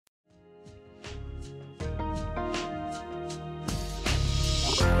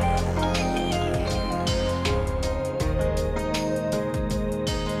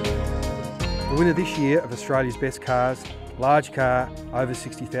winner this year of Australia's Best Cars, large car over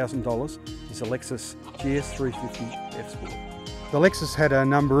 $60,000, is the Lexus GS 350 F-Sport. The Lexus had a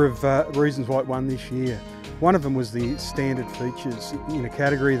number of reasons why it won this year. One of them was the standard features. In a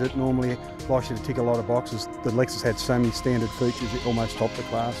category that normally likes you to tick a lot of boxes, the Lexus had so many standard features it almost topped the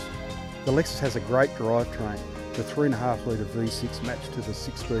class. The Lexus has a great drivetrain. The 3.5 litre V6 matched to the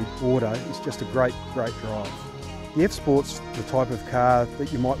 6-speed auto is just a great drive. The F-Sport's the type of car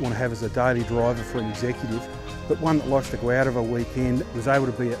that you might want to have as a daily driver for an executive, but one that likes to go out of a weekend. It was able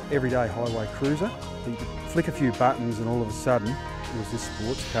to be an everyday highway cruiser. You could flick a few buttons and all of a sudden it was this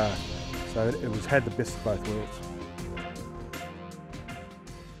sports car. So it had the best of both worlds.